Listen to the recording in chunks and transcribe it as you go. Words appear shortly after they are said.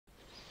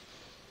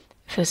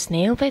The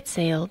Snail That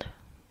Sailed,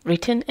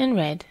 written and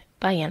read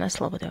by Jana.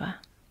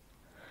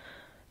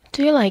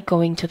 Do you like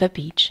going to the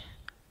beach,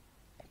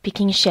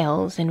 picking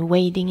shells and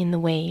wading in the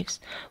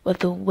waves with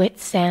the wet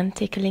sand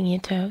tickling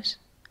your toes?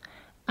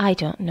 I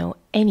don't know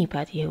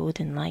anybody who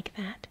wouldn't like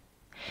that.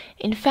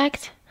 In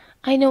fact,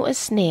 I know a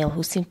snail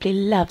who simply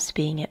loves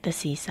being at the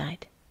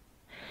seaside.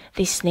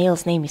 This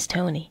snail's name is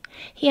Tony.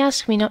 He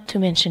asked me not to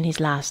mention his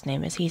last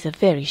name, as he is a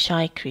very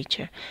shy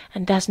creature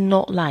and does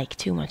not like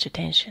too much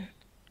attention.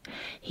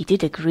 He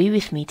did agree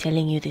with me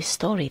telling you this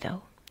story,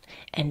 though,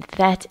 and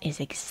that is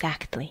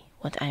exactly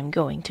what I am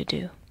going to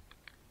do.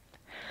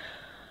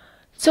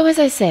 So, as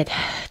I said,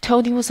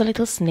 Tony was a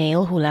little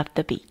snail who loved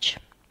the beach.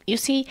 You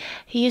see,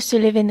 he used to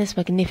live in this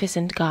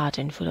magnificent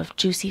garden full of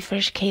juicy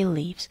fresh kale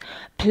leaves,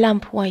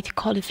 plump white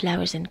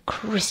cauliflowers, and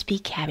crispy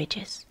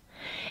cabbages.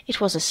 It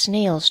was a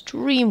snail's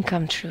dream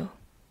come true.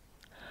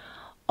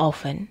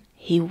 Often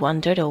he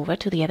wandered over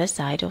to the other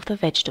side of the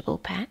vegetable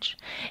patch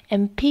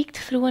and peeked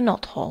through a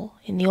knothole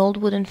in the old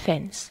wooden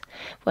fence,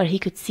 where he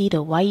could see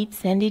the white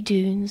sandy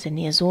dunes and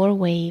the azure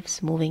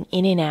waves moving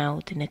in and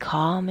out in the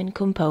calm and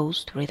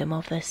composed rhythm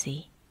of the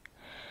sea.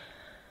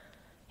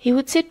 He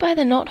would sit by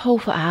the knothole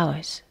for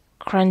hours,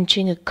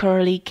 crunching a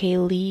curly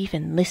kale leaf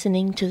and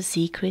listening to the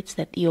secrets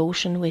that the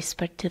ocean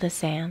whispered to the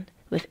sand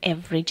with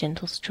every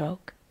gentle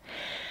stroke.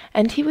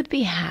 And he would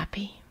be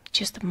happy,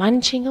 just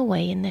munching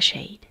away in the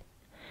shade.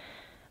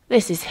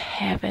 This is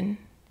heaven,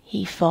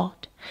 he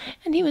thought,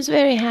 and he was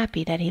very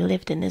happy that he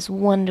lived in this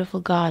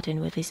wonderful garden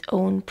with his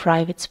own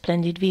private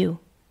splendid view.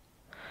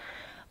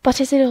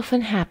 But as it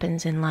often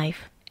happens in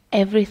life,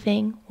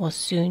 everything was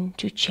soon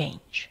to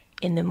change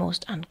in the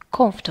most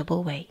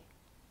uncomfortable way.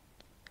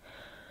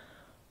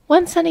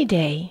 One sunny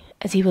day,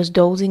 as he was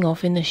dozing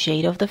off in the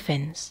shade of the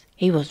fence,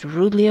 he was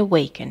rudely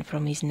awakened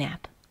from his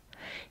nap.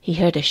 He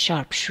heard a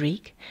sharp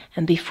shriek,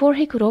 and before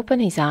he could open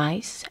his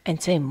eyes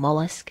and say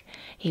mollusk,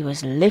 he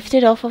was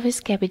lifted off of his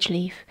cabbage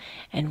leaf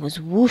and was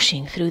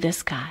whooshing through the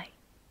sky.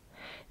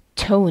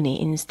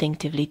 Tony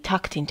instinctively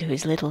tucked into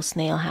his little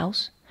snail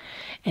house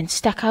and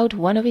stuck out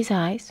one of his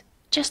eyes,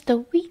 just a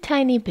wee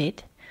tiny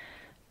bit,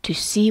 to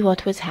see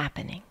what was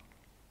happening.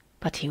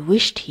 But he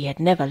wished he had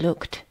never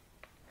looked.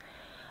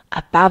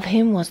 Above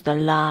him was the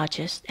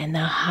largest and the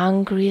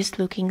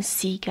hungriest-looking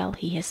seagull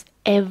he has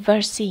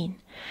ever seen,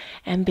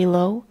 and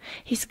below,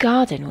 his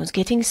garden was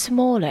getting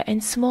smaller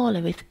and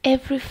smaller with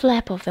every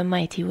flap of the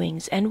mighty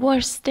wings, and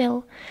worse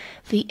still,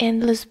 the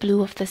endless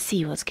blue of the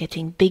sea was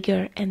getting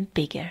bigger and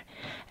bigger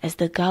as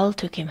the gull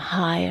took him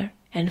higher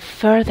and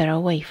further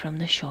away from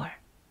the shore.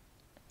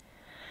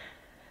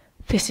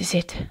 "This is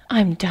it,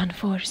 I'm done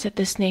for," said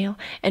the snail,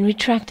 and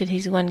retracted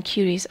his one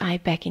curious eye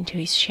back into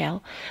his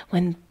shell,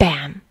 when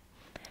bam!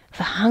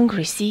 The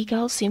hungry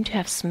seagull seemed to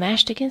have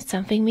smashed against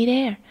something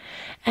mid-air,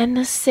 and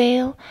the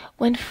sail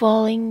went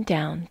falling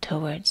down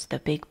towards the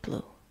big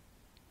blue.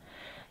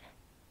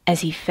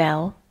 As he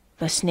fell,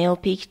 the snail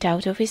peeked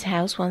out of his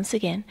house once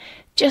again,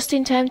 just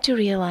in time to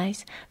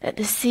realize that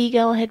the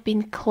seagull had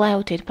been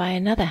clouted by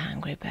another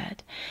hungry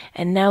bird,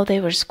 and now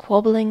they were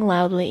squabbling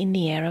loudly in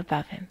the air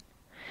above him.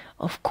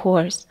 Of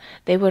course,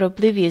 they were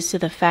oblivious to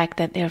the fact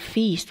that their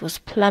feast was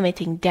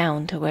plummeting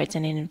down towards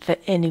an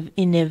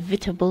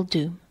inevitable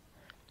doom.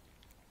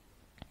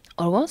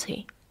 Or was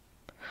he?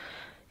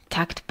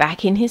 Tucked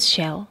back in his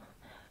shell,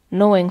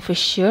 knowing for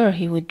sure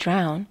he would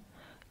drown,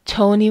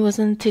 Tony was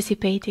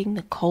anticipating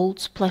the cold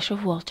splash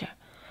of water,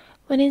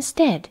 when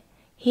instead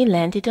he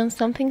landed on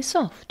something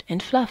soft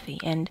and fluffy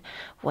and,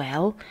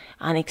 well,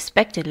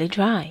 unexpectedly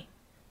dry.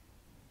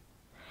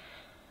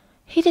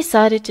 He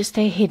decided to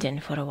stay hidden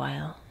for a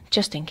while,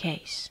 just in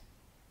case.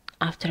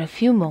 After a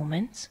few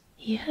moments,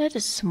 he heard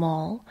a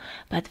small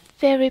but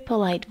very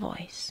polite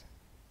voice.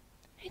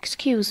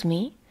 "Excuse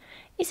me,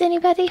 is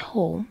anybody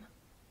home?"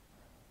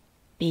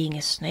 Being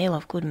a snail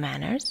of good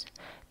manners,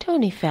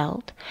 Tony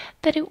felt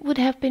that it would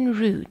have been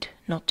rude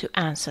not to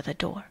answer the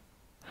door.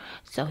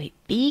 So he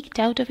peeked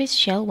out of his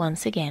shell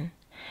once again,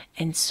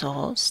 and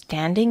saw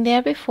standing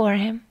there before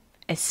him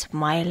a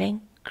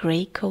smiling,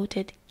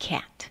 grey-coated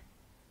cat.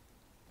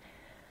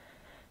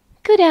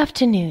 "Good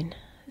afternoon,"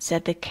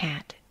 said the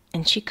cat,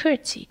 and she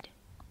curtsied.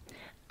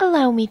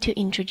 "Allow me to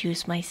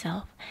introduce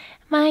myself.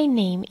 My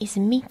name is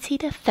Mitzi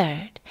the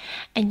Third,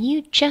 and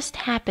you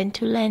just happened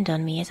to land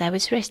on me as I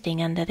was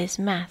resting under this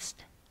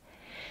mast.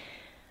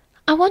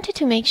 I wanted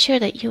to make sure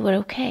that you were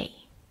okay.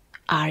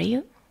 Are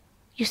you?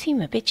 You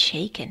seem a bit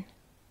shaken."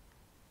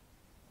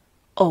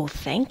 "Oh,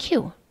 thank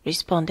you,"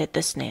 responded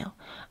the snail.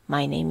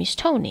 "My name is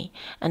Tony,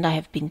 and I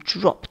have been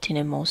dropped in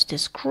a most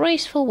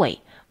disgraceful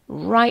way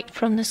right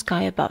from the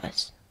sky above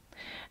us.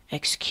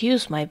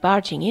 Excuse my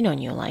barging in on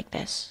you like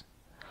this.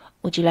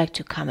 Would you like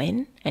to come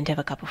in and have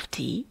a cup of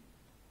tea?"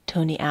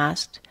 Tony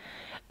asked,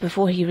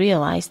 before he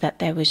realized that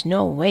there was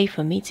no way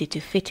for Mitzi to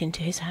fit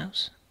into his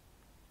house.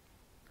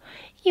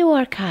 "You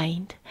are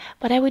kind,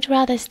 but I would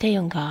rather stay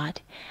on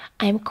guard.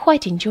 I am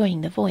quite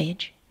enjoying the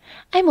voyage.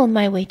 I'm on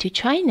my way to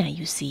China,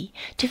 you see,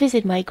 to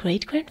visit my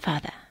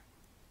great-grandfather."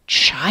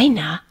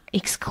 "China?"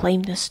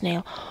 exclaimed the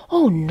snail.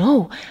 "Oh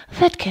no,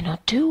 that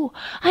cannot do.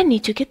 I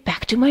need to get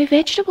back to my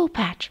vegetable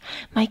patch.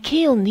 My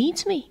kale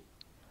needs me."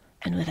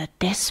 And with a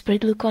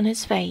desperate look on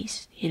his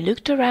face, he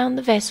looked around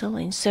the vessel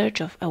in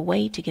search of a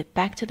way to get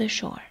back to the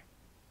shore.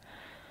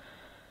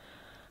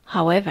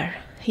 However,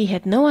 he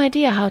had no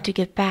idea how to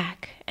get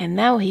back, and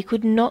now he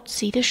could not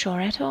see the shore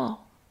at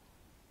all.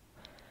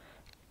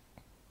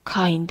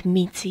 "Kind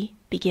Mitzi,"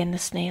 began the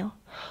snail,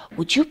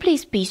 "would you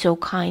please be so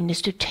kind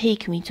as to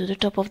take me to the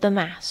top of the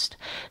mast,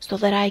 so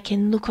that I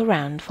can look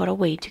around for a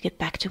way to get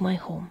back to my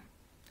home?"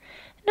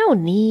 "No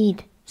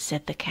need,"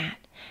 said the cat.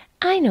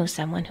 "I know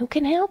someone who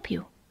can help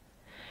you."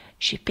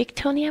 She picked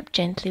Tony up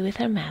gently with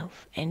her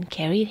mouth and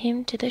carried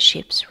him to the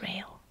ship's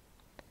rail.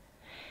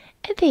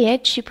 At the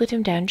edge she put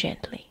him down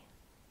gently.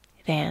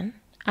 Then,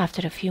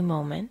 after a few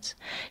moments,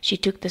 she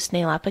took the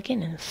snail up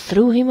again and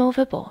threw him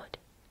overboard.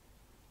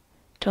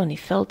 Tony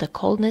felt the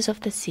coldness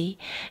of the sea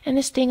and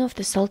the sting of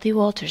the salty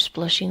water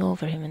splushing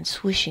over him and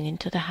swishing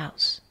into the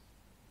house.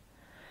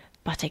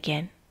 But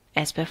again,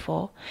 as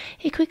before,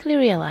 he quickly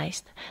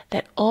realized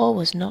that all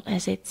was not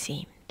as it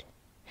seemed.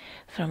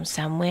 From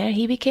somewhere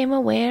he became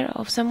aware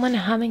of someone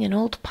humming an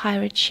old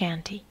pirate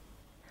shanty.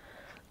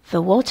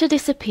 The water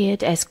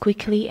disappeared as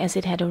quickly as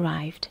it had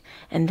arrived,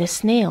 and the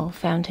snail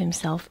found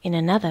himself in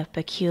another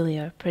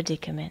peculiar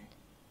predicament.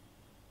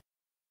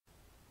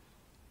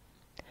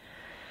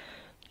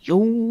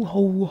 Yo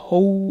ho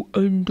ho,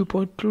 and a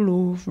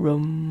bottle of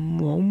rum,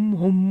 hum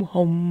hum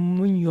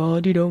hum, and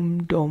yaddy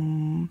dum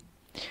dum.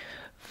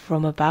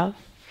 From above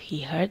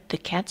he heard the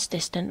cat's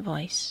distant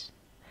voice.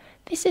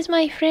 "This is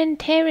my friend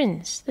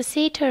Terence, the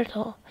sea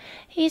turtle.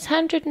 He is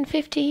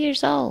 150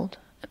 years old,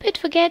 a bit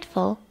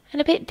forgetful, and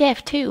a bit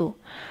deaf too,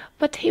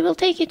 but he will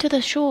take you to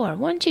the shore,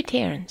 won't you,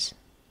 Terence?"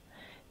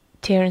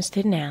 Terence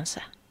didn't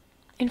answer.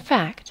 In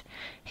fact,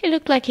 he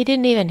looked like he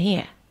didn't even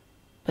hear,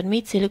 but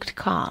Mitzi looked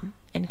calm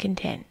and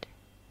content.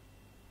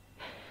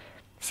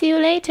 "See you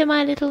later,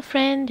 my little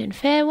friend, and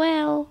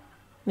farewell,"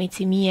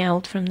 Mitzi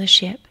meowed from the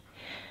ship,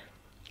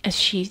 as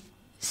she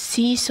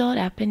seesawed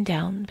up and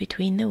down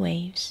between the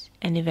waves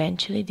and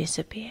eventually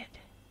disappeared.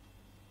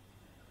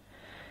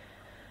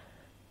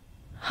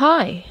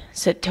 "Hi,"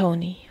 said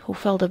Tony, who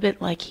felt a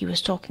bit like he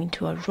was talking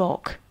to a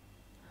rock.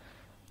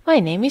 "My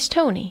name is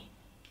Tony."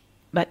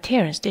 But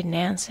Terence didn't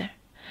answer.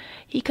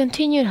 He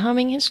continued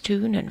humming his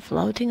tune and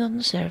floating on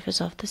the surface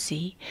of the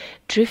sea,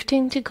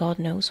 drifting to God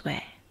knows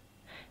where.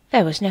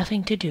 There was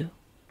nothing to do,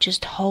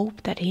 just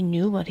hope that he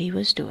knew what he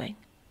was doing.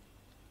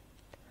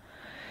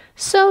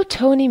 So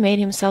Tony made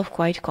himself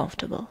quite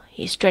comfortable.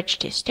 He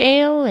stretched his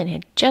tail and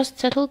had just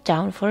settled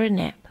down for a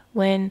nap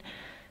when,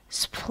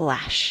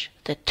 splash,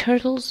 the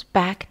turtle's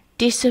back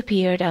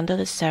disappeared under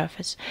the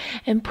surface,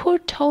 and poor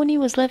Tony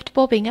was left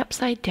bobbing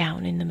upside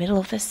down in the middle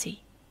of the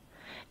sea.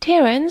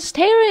 "Terence,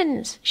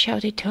 Terence!"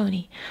 shouted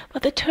Tony,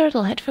 but the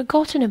turtle had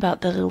forgotten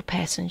about the little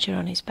passenger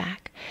on his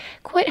back.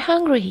 Quite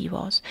hungry he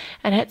was,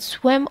 and had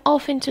swam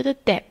off into the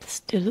depths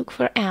to look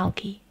for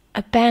algae,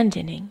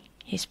 abandoning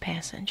his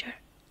passenger.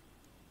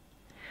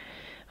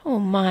 Oh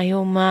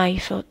my,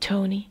 thought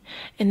Tony,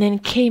 and then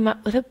came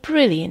up with a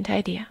brilliant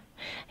idea.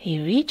 He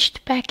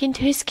reached back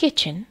into his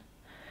kitchen.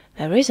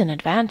 There is an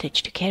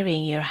advantage to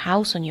carrying your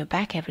house on your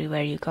back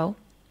everywhere you go.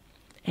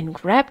 And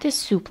grabbed his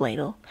soup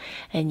ladle,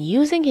 and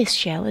using his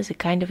shell as a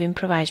kind of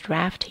improvised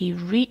raft, he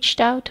reached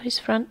out his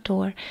front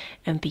door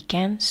and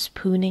began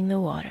spooning the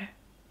water.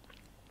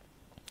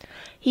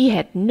 He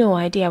had no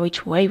idea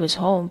which way was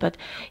home, but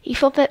he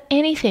thought that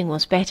anything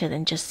was better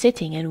than just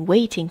sitting and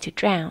waiting to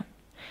drown.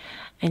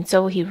 And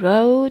so he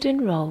rowed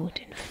and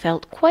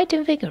felt quite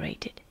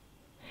invigorated.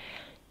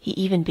 He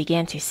even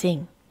began to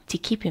sing, to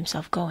keep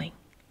himself going.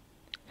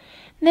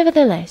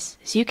 Nevertheless,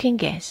 as you can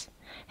guess,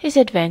 his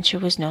adventure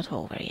was not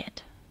over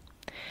yet.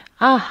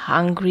 A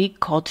hungry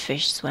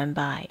codfish swam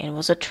by and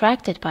was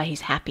attracted by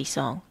his happy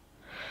song.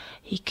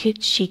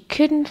 She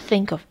couldn't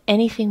think of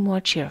anything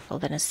more cheerful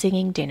than a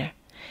singing dinner,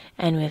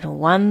 and with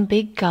one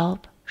big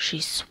gulp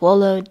she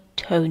swallowed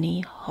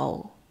Tony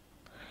whole.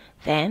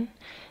 Then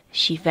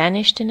she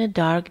vanished in the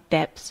dark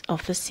depths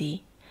of the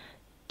sea,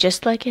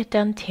 just like had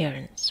done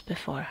Terence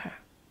before her.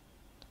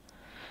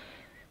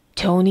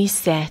 Tony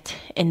sat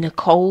in the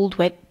cold,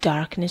 wet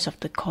darkness of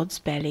the cod's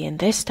belly, and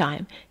this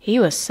time he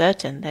was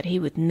certain that he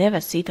would never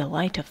see the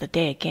light of the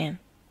day again.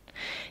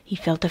 He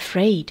felt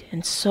afraid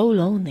and so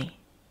lonely.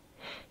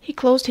 He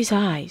closed his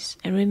eyes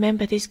and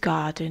remembered his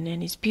garden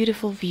and his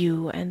beautiful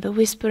view and the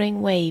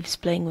whispering waves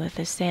playing with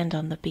the sand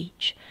on the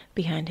beach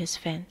behind his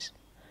fence.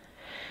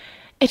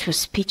 It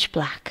was pitch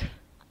black,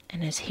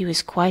 and as he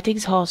was quite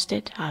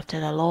exhausted after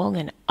the long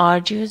and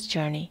arduous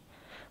journey,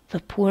 the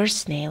poor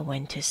snail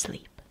went to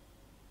sleep.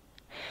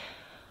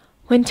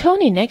 When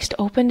Tony next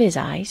opened his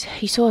eyes,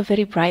 he saw a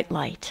very bright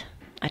light.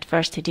 At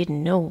first he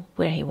didn't know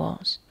where he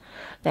was.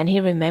 Then he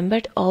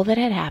remembered all that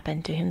had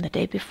happened to him the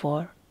day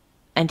before,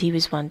 and he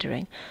was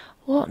wondering,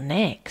 what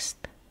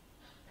next?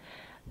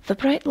 The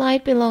bright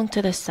light belonged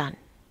to the sun.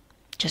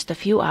 Just a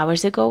few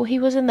hours ago he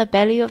was in the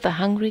belly of the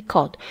hungry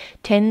cod,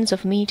 tens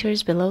of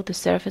meters below the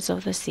surface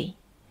of the sea.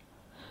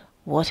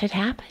 what had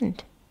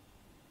happened.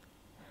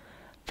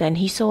 Then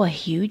he saw a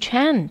huge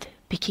hand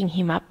picking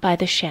him up by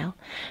the shell,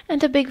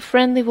 and a big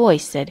friendly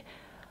voice said,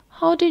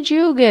 "How did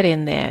you get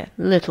in there,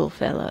 little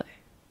fellow?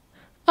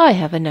 I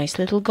have a nice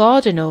little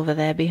garden over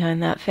there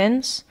behind that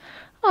fence.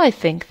 I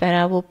think that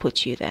I will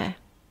put you there,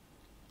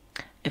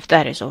 if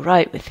that is all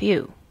right with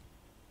you."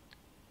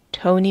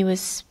 Tony was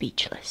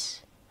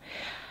speechless.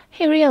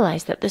 He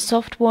realized that the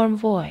soft, warm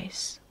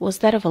voice was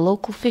that of a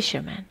local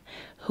fisherman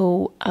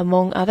who,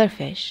 among other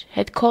fish,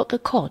 had caught the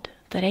cod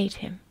that ate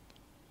him.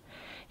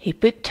 He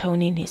put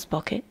Tony in his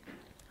pocket,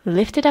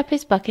 lifted up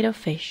his bucket of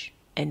fish,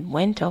 and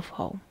went off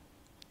home.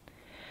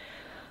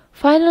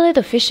 Finally,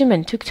 the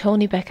fisherman took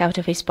Tony back out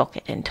of his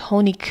pocket, and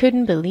Tony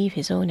couldn't believe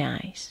his own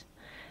eyes.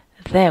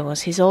 There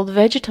was his old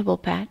vegetable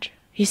patch,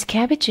 his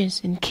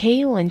cabbages and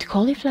kale and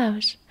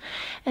cauliflowers,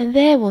 and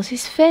there was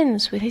his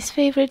fence with his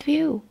favorite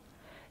view.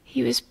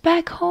 He was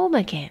back home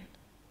again.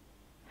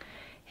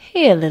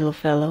 "Here, little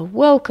fellow,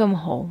 welcome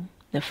home,"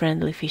 the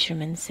friendly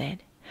fisherman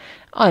said.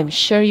 "I'm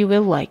sure you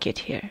will like it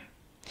here."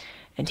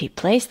 And he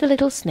placed the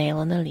little snail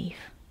on a leaf.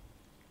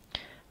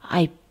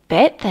 "I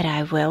bet that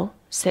I will,"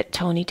 said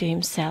Tony to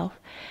himself,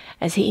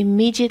 as he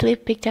immediately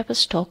picked up a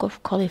stalk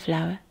of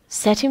cauliflower,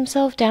 sat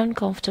himself down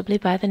comfortably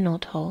by the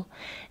knothole,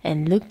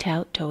 and looked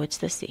out towards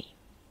the sea.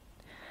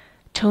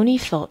 Tony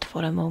thought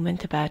for a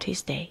moment about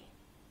his day.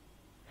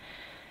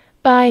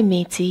 "Bye,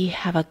 matey,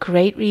 have a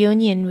great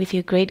reunion with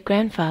your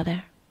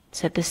great-grandfather,"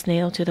 said the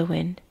snail to the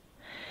wind.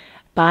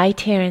 "Bye,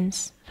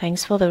 Terence,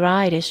 thanks for the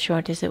ride, as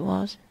short as it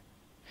was.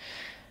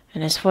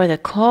 And as for the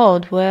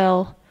cod,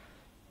 well—"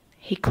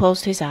 He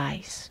closed his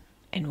eyes,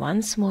 and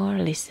once more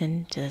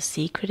listened to the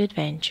secret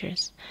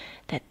adventures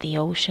that the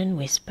ocean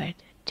whispered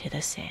to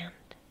the sand.